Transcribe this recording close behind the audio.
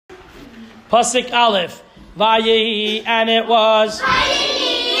Pasuk Aleph. Vayehi, and it was.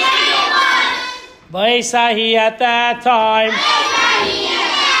 Vayesahi at that time.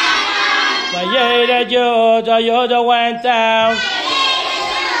 Vayed Yehuda, Yehuda went down.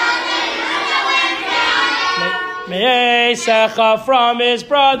 Me'esecha from his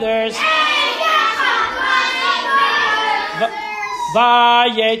brothers.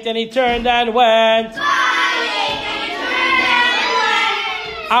 Vayet, and he turned and went.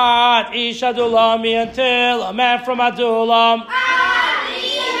 Ad Ish Adulami, until a man from Adulam.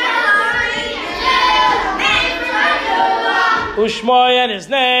 Ushmoy, and his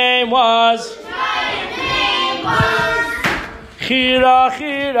name was.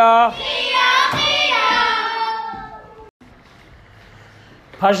 Chira.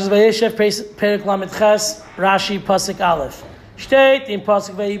 Parshas Vayeshev, Perek Lamed Ches, Rashi, Pasuk Aleph. Steht in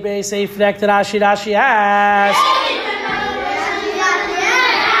Pasuk Vayibei, say, fragt Rashi asked,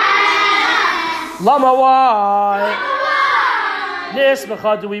 Lama, why?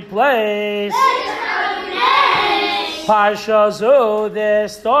 Nismecha do we place? Parsha Zu,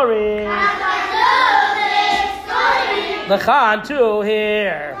 this story. Lechan to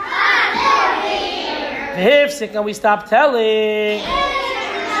hear. V'hifsik, and we stop telling.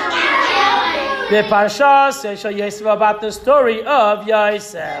 The Parsha says Yosef about the story of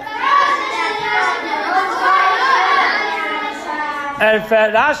Yosef. And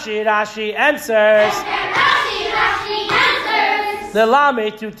Rashi answers. The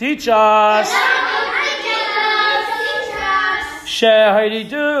Lame to teach us.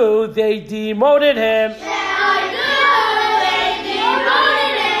 Sheharidu, they demoted him.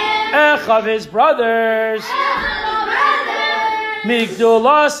 Ech of his brothers.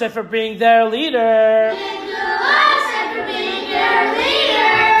 Migdullah for being their leader.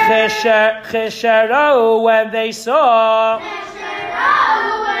 Chesherau, when they saw.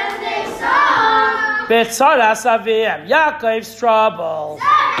 Betzaras Avim, Yaakov's trouble.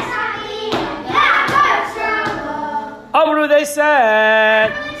 Amru, they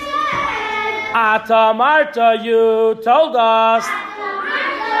said. Ata Marta, you told us.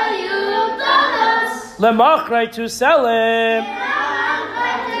 Lemachrai, to sell him.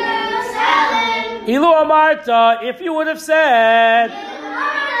 Ilu Amarta, if you would have said.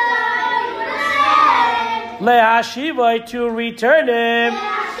 Lehashivai, to return him.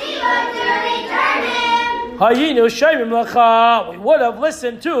 Hayinu Shemim Lacha, we would have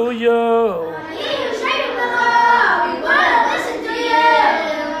listened to you.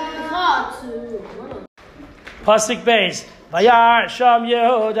 Pasuk Beis. Vayar Sham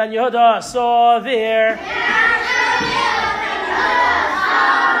Yehuda, and Yehuda saw there.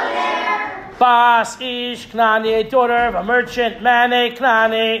 Bas Ish Knani, a daughter of a merchant man, a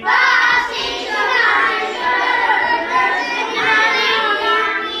Knani.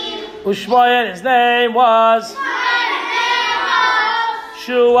 Ushmoy, his name was.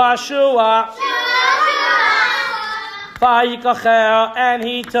 Shua. Vayikachel, and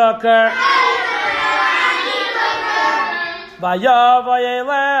he took her.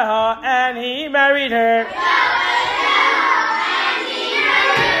 Vayavayeleha, and he married her.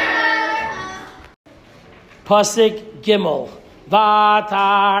 Pasuk Gimel.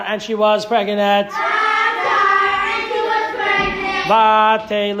 Vatar, and she was pregnant.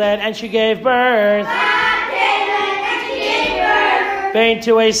 Vatelet, and she gave birth. Bain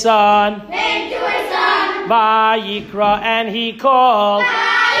to a son. Vayikra, and he called.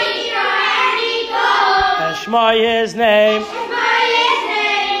 Shema his name.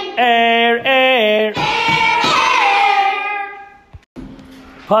 Er.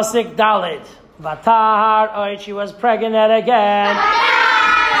 Pasuk Dalet. Vatar, she was pregnant again.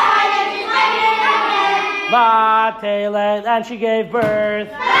 Vatelet, and she gave birth.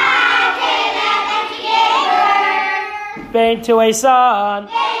 Bain to a son.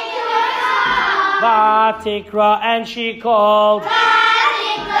 Vatikra, and she called.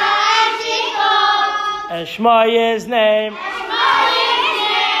 Shema his name.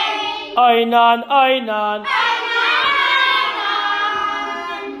 Oinan.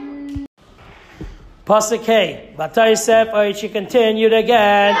 Pasuk Hey. Vatayisef, she continued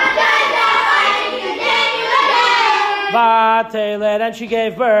again. Vatelet, and she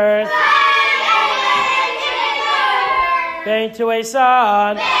gave birth. Bain to a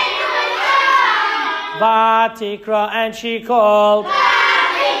son. Vatikra, and she called.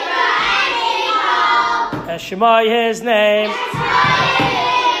 Shema his name.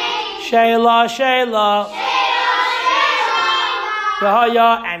 Shelah.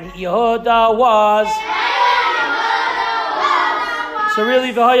 V'haya, and Yehuda was. So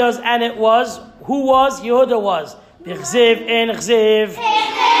really, V'haya's and it was. Who was? Yehuda was. B'chziv in Chziv.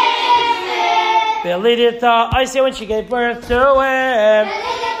 Belidita, I say when she gave birth to him.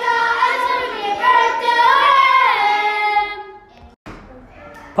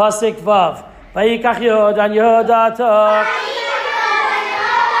 Pasuk Vav. Vayikach Yehuda and Yehuda took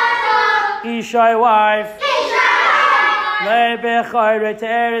Ishai wife. Le Bechar to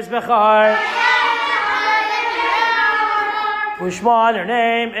Eretz Bechar. Ushman, her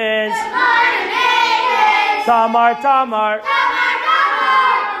name is Tamar.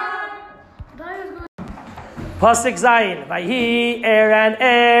 Pasuk Zayin. Vayhi and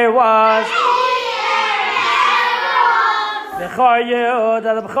was Bechar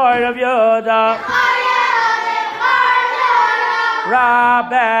Yehuda, the Bechar of Yehuda.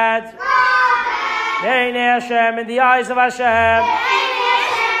 Rabed. Beinei Hashem, in the eyes of Hashem.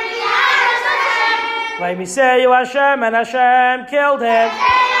 Let me say you Hashem, and Hashem killed him.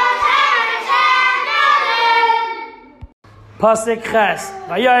 Pasuk Ches.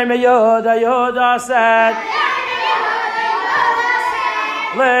 Vayom Yehuda said,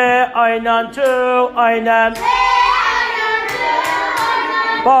 Le Einan to Einan.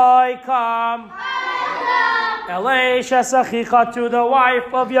 Boy, come. Elisha Sachicha to the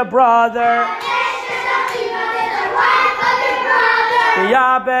wife of your brother.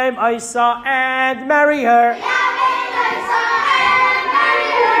 Yabem Isa and marry her.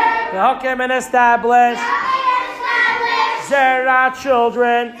 Hakim and establish. Zerah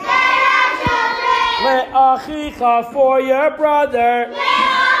children. Le'achicha for your brother.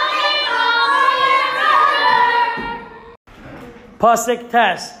 Pasuk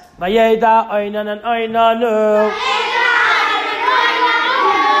Tes. Vayeda Einan and Einanu.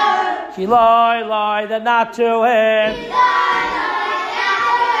 She lie that not to him.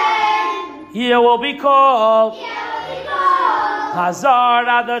 He will be called Hazar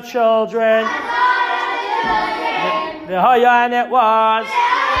are the children. V'haya, and it was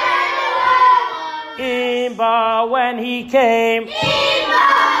Imba when he came.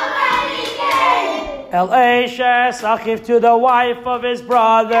 Elisha Sachif to the wife of his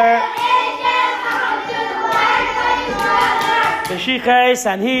brother. Veshiches,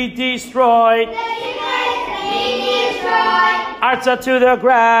 and he destroyed. Arza to the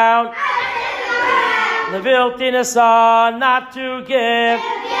ground. Levilti Nasa, not to give.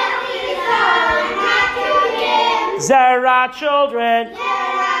 Zerah children.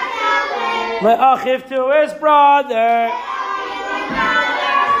 Le'achiv to his brother.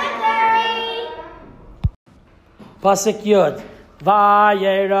 Pasuk Yud.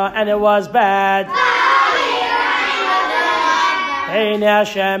 Vayera, and it was bad. Ein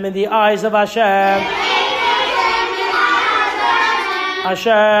Hashem, in the eyes of Hashem.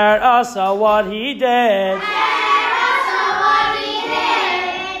 Asher asa what he did.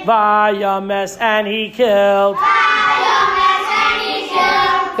 Vayames, and he killed.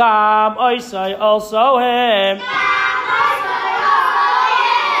 Gam Oisai, also him.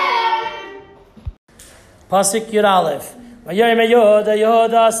 Pasuk Yud Aleph. Vayom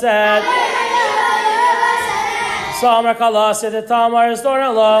Yehuda said, Samar Kala said that Tamar is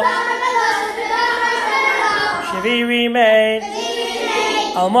daughter-in-law. Shevi remained.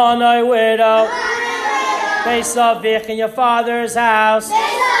 Almana, widow. Beisavich, in your father's house.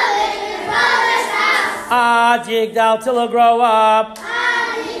 Ad Yigdal, till he'll grow up.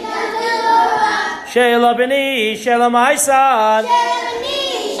 Sheila b'ni, Sheila my son.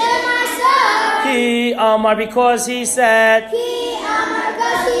 Ki Amar, because he said.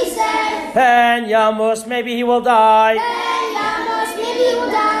 Pen Yamus, maybe he will die.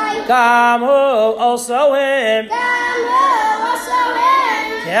 Kamhu, also him.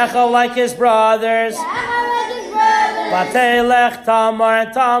 Yecha, like his brothers. Vatelech Tamar,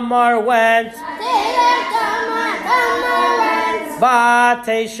 and Tamar went.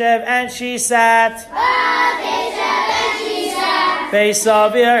 Vateshev, and she sat.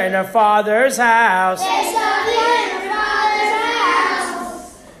 Beisavir, in her father's house.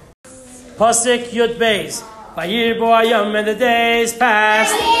 Pasuk Yud Beis. Vayirbo Hayom, in the days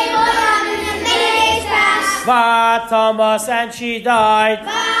past. Vatamas, and she died.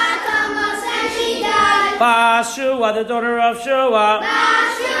 Bashua, the daughter of Shua.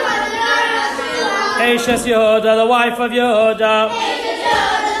 Eshes Yehuda, the wife of Yehuda.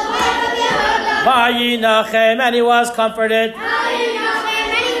 Vayinachem, and he was comforted.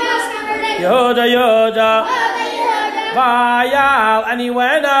 Yehuda. Vayal, and he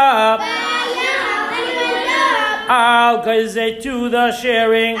went up. Al Gazet, to the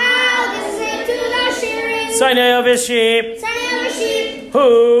shearing. Sinai of his sheep.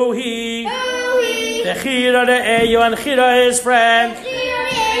 Who he. The Chira the Eyu, and Chira his friend.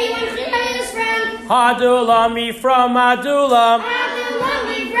 Hadulami from Adulam.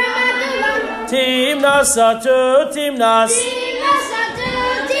 Timnas atu timnas.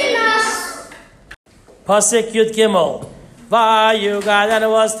 Pasuk Yud Gimel. Vayugad, and it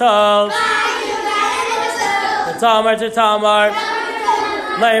was told. The Tamar to Tamar.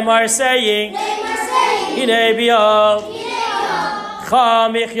 Lamar saying. Hinei behold.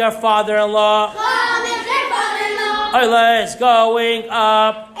 Chamich, your father-in-law. Oila is going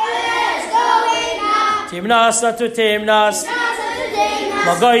up. Timnas atu timnas.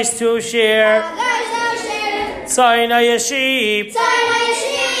 Magois to share. Tzayna yeshib.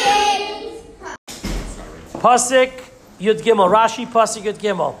 Pasuk Yud Gimel. Rashi Pasuk Yud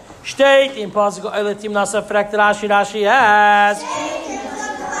Gimel. Steht in Pasuk Oila Timnas fragt Rashi. Rashi has.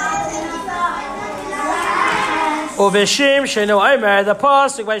 Uveshim shenu Omer. The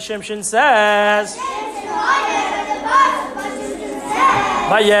Pasuk by Shimshon says.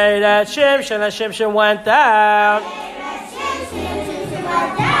 Vayered Shimshon, and Shimshon went down.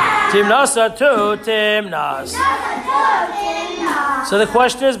 Timnas atu timnas. So the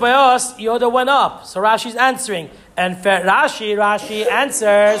question is by us, Yoda went up. So Rashi's answering. And Rashi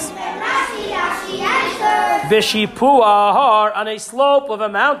answers. Vishipu ahar, on a slope of a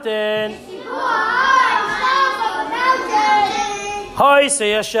mountain. Hoy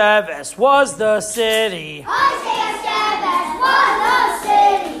Seyasheves was the city.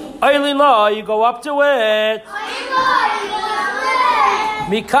 Oilin law, you go up to it.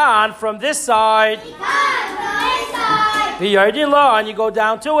 Mikan from this side. V'yardin law, and you go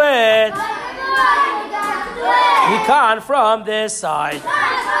down to it. Mikan from this side.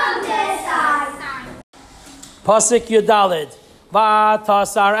 Pasuk Yudalid.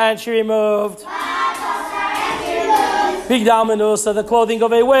 Vatasar, and she removed. Bigdal Menusa, the clothing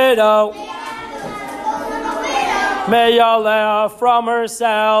of a widow. Meyaleh, from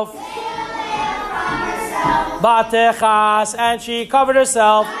herself. Batechas, and she covered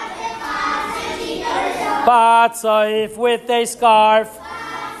herself. Batzaif, with a scarf.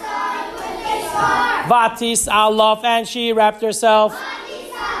 Vatis alof, and she wrapped herself.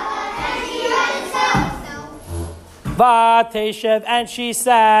 Vateshev, and she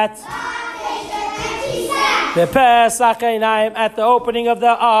sat. The Pesach Einayim, at the opening of the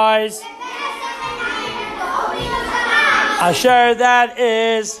eyes. Asher, that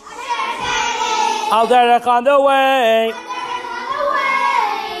is. Al derech, on the way.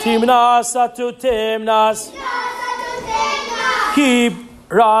 Timnas atu timnas. Keep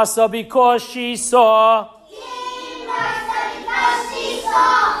Rasa, because she saw.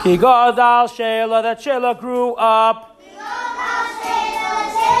 Ki Gadal Sheila, that Sheila grew up.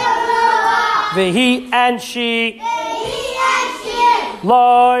 Vehi, and she.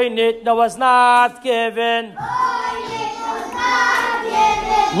 Loi nitna, was not given.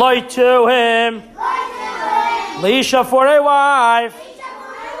 Loi to him. Leisha, for a wife.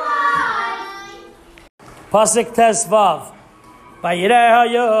 Pasuk Tesvav. Vayireha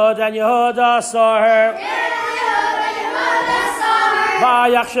Yehud, and Yehuda saw her.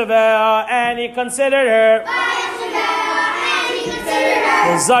 Vayachshaveh, and he considered her.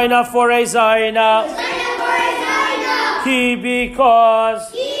 The Zaina, for a Zaina. He,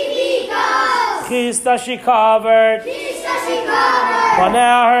 because. Chista, she covered.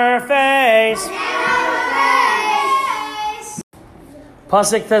 Paneh, her face.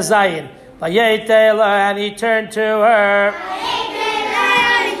 Pasuk Tezayin. And he turned to her.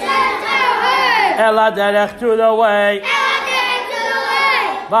 Ela derech, through the way.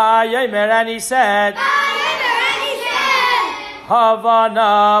 Vayomer, and he said.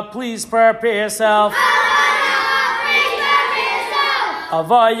 Havana, please prepare yourself.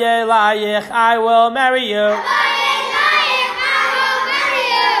 Avaye layich, I will marry you.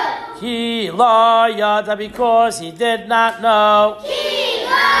 He la yada, because he did not know.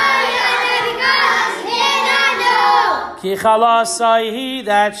 Ki chalasai, he,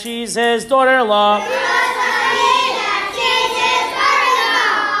 that she's his daughter-in-law.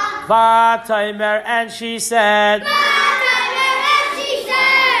 Vataimer, and she said.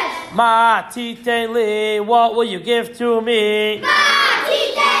 Ma titen li, what will you give to me?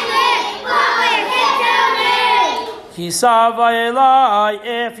 Kisava elai,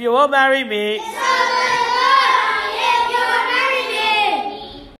 if you will marry me.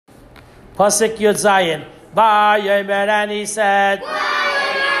 Pasuk Yud Zayin. Vayomer, and he said.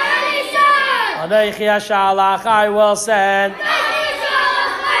 Aneichi hashalach, I will send.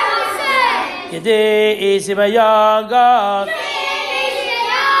 Yedi isim a young goat.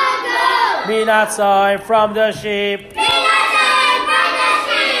 Minatzai, from the sheep.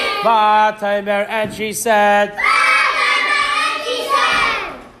 Vataimer, and she said.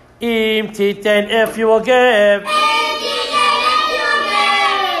 Im titen, if you will give.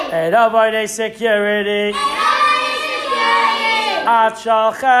 And avoid security. At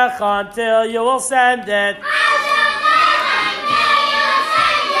shalchecha until you will send it.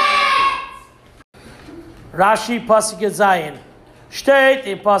 Rashi Pasuk Zayin. Steht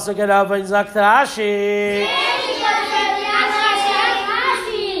in Pasuk Avoid sagt Rashi.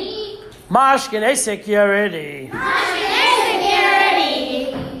 Mashkin security.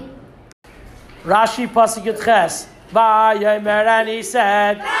 Rashi Pasuk Ches. Vayomer, and he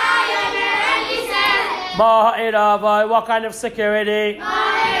said, what kind of security?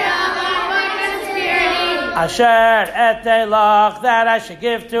 Asher etnei lach, that I should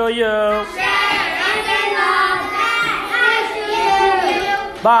give to you.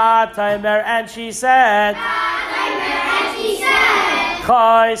 Vayomer, and she said,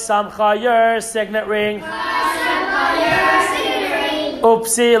 Chai samcha, your signet ring.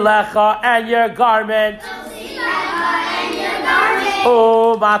 Upsi lecha, and your garment.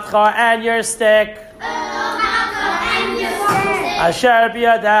 Matcha, and your stick. Asher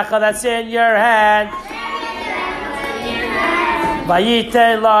biyadecha, that's in your hand.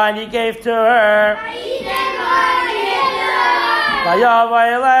 Vayiten la, and he gave to her.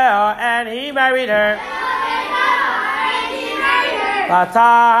 Vayavay leha, and he married her.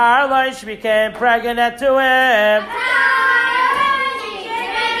 Vatar la, she became pregnant to him.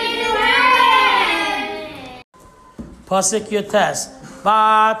 Pasuk Yutes.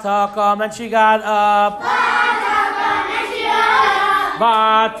 Vatakam, and she got up.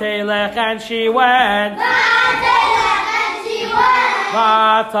 Vatelech, and she went.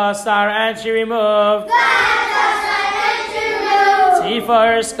 Vatasar, and she removed.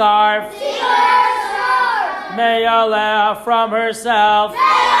 Tifa, her scarf. Meyaleh, from herself.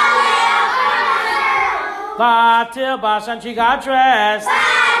 Vatilbash, and she got dressed.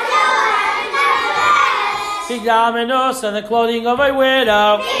 Sigamenos, and the clothing of a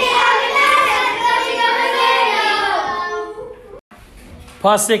widow.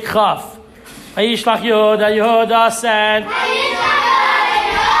 Pasuk Chaf. Vayishlach Yehuda sent.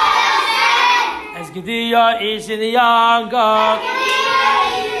 As Gediyah is in the young goat.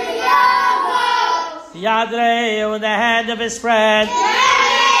 Yadrei in the hand of his friend.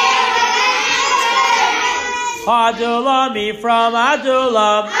 Adulami from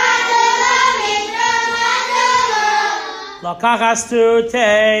Adulam. Lakachas to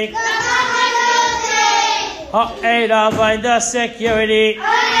take. Ha'eda, find the security.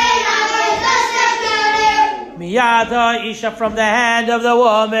 Miyada Isha, from the hand of the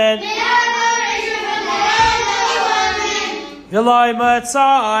woman. V'loi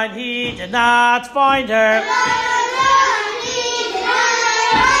matzah, and he did not find her.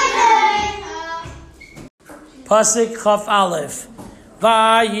 Pasuk Chaf Aleph.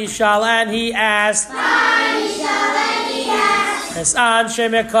 Vayishal, and he asked. As Anshe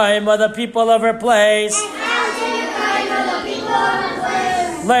Mekayim, the people of her place.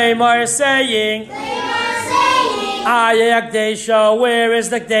 Lamar saying, Aya Gdesha, where is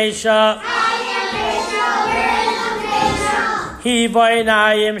the Gdesha? He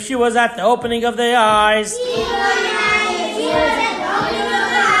Vainayim, she was at the opening of the eyes.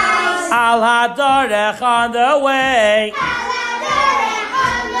 Al Hadarech, on the way.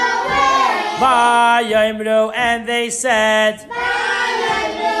 Vayimru, and they said,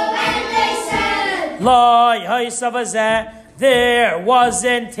 Lo Yosavazeh, there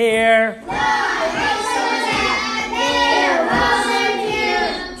wasn't here.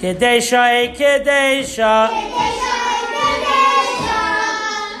 Kedesha, Kedesha.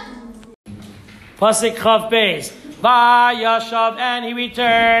 Pasuk Chav Beis. Vayashav, and he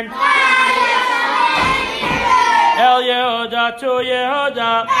returned. El Yehuda to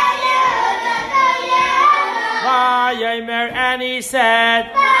Yehuda. Vayomer, and he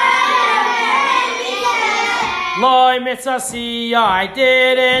said, Loi mitzasiya, I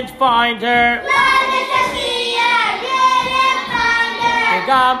didn't find her.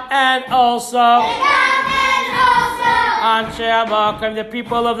 Egam, and also Anshe Amakim, the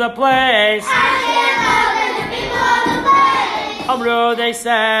people of the place. Amru, they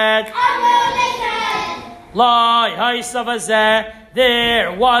said, Loi Haisavazeh,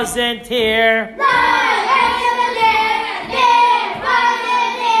 there wasn't here.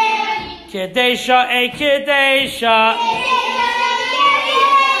 Kedesha, a Kedesha.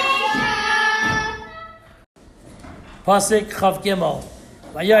 Pasuk Chav Gimel.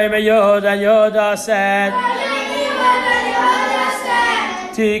 Vayomer Yehuda, and Yehuda said,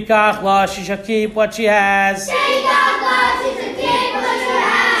 Tikach la, she shall keep what she has.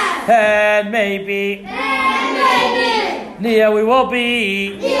 And maybe. Nia, we will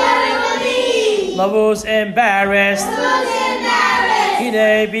be. Lavuz embarrassed.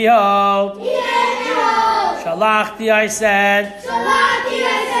 Hine behold. Shalachti I sent.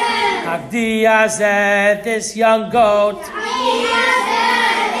 Hagdi Azed, this young goat.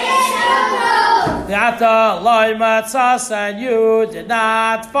 Yata loy matzas, and you did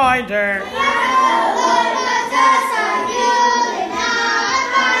not find her.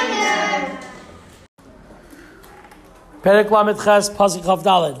 Perek Lamed Ches Pasuk Chav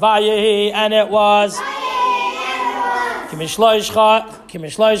Daled. Vayehi, and it was. Kimishloishcha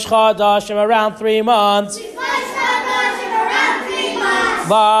Dashim, around 3 months.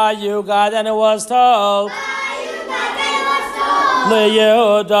 Vayugad, and it was told. Le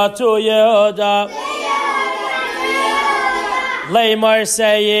Yehuda to Yehuda. Leimar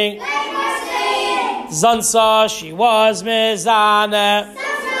saying. Zansa, she was mizaneh.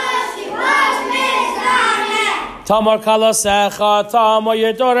 Tamar Kalasecha, Tamar,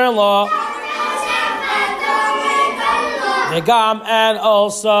 your daughter-in-law. Negam, and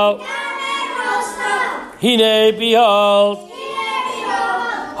also. Hine, behold.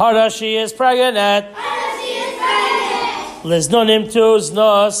 Hara, she is pregnant. Liznonim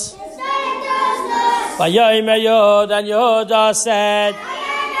tuznos. Vayomer Yod, and Yehuda said.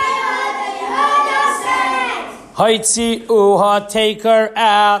 Haitzi uha, take her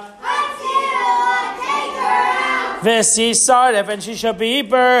out. Vesi saref, and she shall be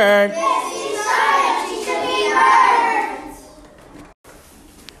burned.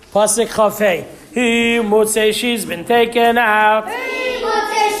 Pasuk Chafei. He mutzei, she's been taken out.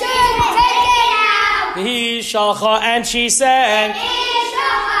 He shalcha, and she said.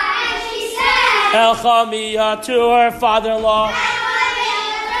 El Chamiyah, to her father-in-law.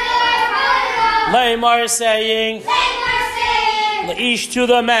 Leimar saying. Leish, to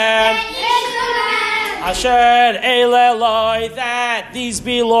the man. Asher Eleloi, that these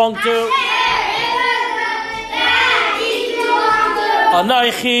belong to.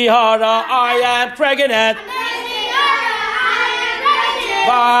 Anoichi hara, I am pregnant.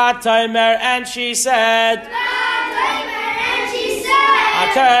 Vataimer, and she said.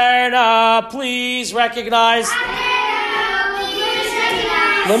 Akarna, please recognize.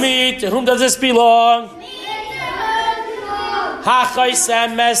 Lemi, to whom does this belong?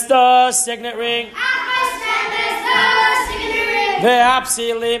 Hachaisem mes, the signet ring.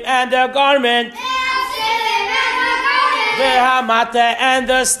 Ve'apsilim, and the garment. Ve'hamate, and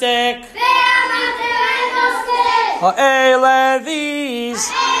the stick. Ha'ele,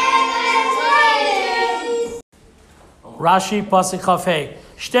 these. Rashi Pasuk Chafei.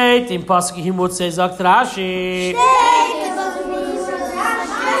 Steht im Pasuk Himutze, sagt Rashi.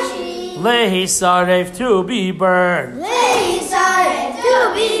 Lehi Sarev, to be burned.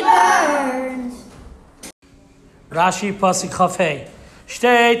 Rashi Pasuk Chafei.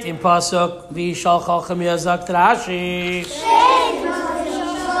 Steht im Pasuk Vishal Chachamiyah, sagt Rashi.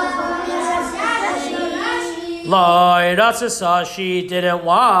 Loi Ratzasa, she didn't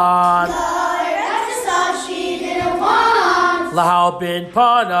want. Lahal bin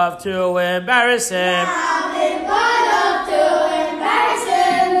Panav, to embarrass him.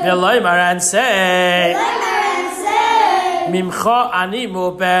 V'loimar, and say. Mimcha ani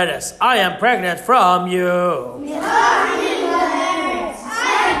muberes, I am pregnant from you.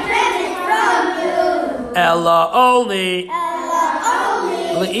 Ella only.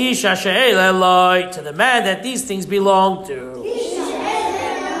 Leisha she'eleloi, to the man that these things belong to.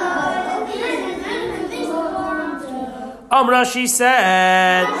 Amra, she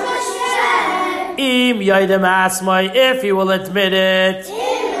said. Im yaidem asmai, if he will admit it.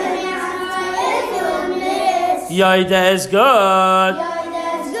 Yaida is good.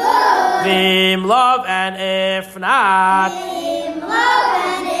 Vim love, and if not.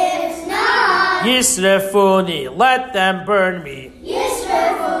 Yisrefuni, let them burn me.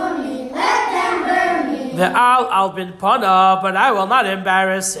 The al bin pana, but I will not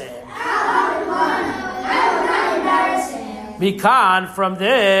embarrass him. Mikan, from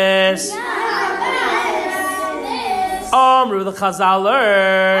this. Omru, the Chazal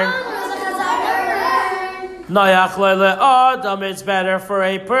learn. Nayach le'le adam, it's better for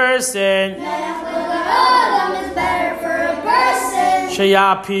a person.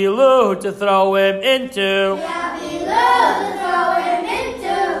 Sheyapilu, to throw him into.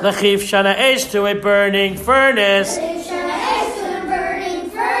 Lechif shana esh, to a burning furnace.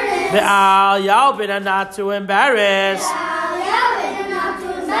 Ve'al yalbin, and not to embarrass.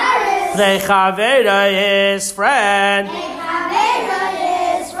 Nechavera, his friend.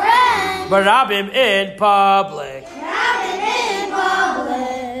 Barabim in public.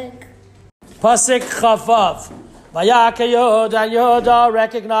 Pasuk Chavav. Vayaka Yehuda, and Yehuda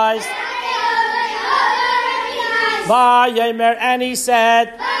recognized. Vayomer, and he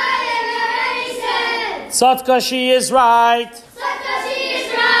said, Tzadka, she is right.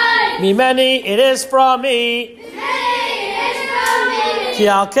 Mimeni, it is from me. Ki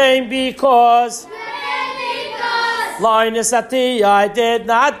al came because Linus Ati, I did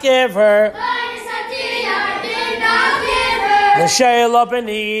not give her. The Shelah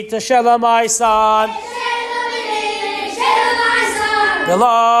B'ni, to Shelah my son. The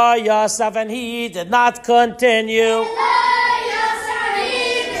law Yosef, and he did not continue.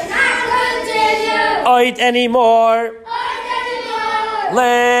 Oid anymore.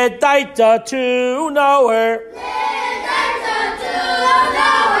 Ledaita to know her.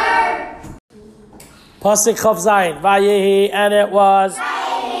 Pasuk Chav Zayin, Vayehi, and it was.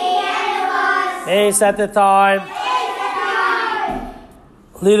 Ace at the time.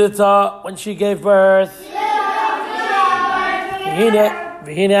 Lidata, when she gave birth.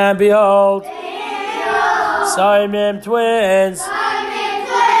 Vihina, and behold. Simon twins.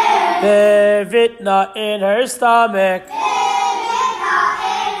 Vitna in her stomach.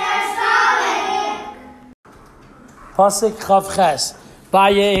 Pasuk Chav Ches,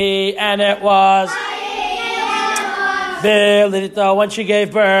 Vayehi, and it was. Lidata, when she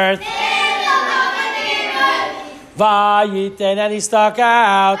gave birth. Vayiten, and he stuck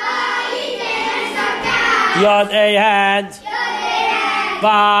out. Yod a hand.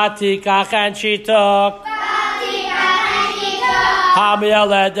 Vatikach, and she took.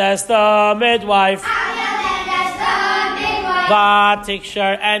 Hamieledes, the midwife.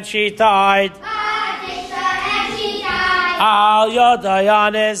 Vatikshar, and she tied. Al Yodai,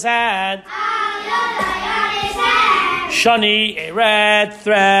 on his hand. Shani, a red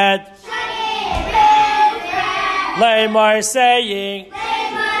thread. Lamar saying,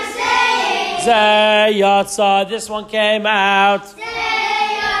 Zayatsa, this one came out.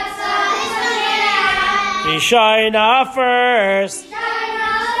 Rishayna first.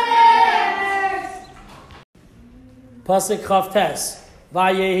 Pasuk Chav Tes,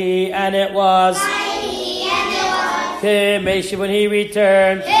 Vayehi, and it was. Kimeshi, when he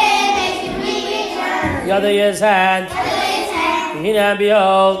returned. Yada his hand. And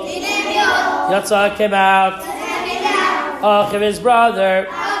behold. Yatsa came out. Of his brother.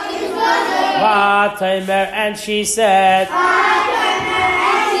 And she said,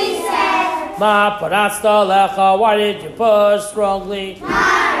 Ma paratsta lecha, why did you push strongly?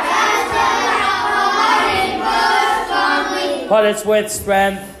 But it's with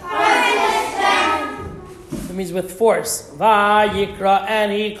strength. It means with force. Vayikra,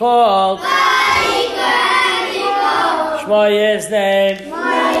 and he called. Shema his name.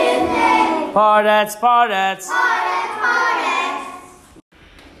 Paretz.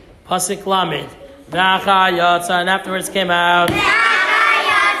 Pasuk Lamed. Nacha Yatsa, and afterwards came out.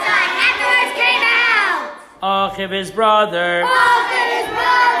 Achiv, his brother.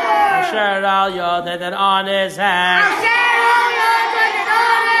 Asher al Yod, and then on his hand.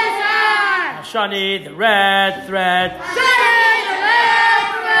 Shani, the red thread.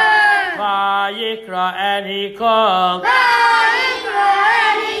 Vayikra, and he called.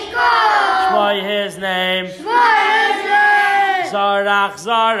 Shema his name.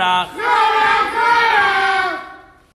 Zarach.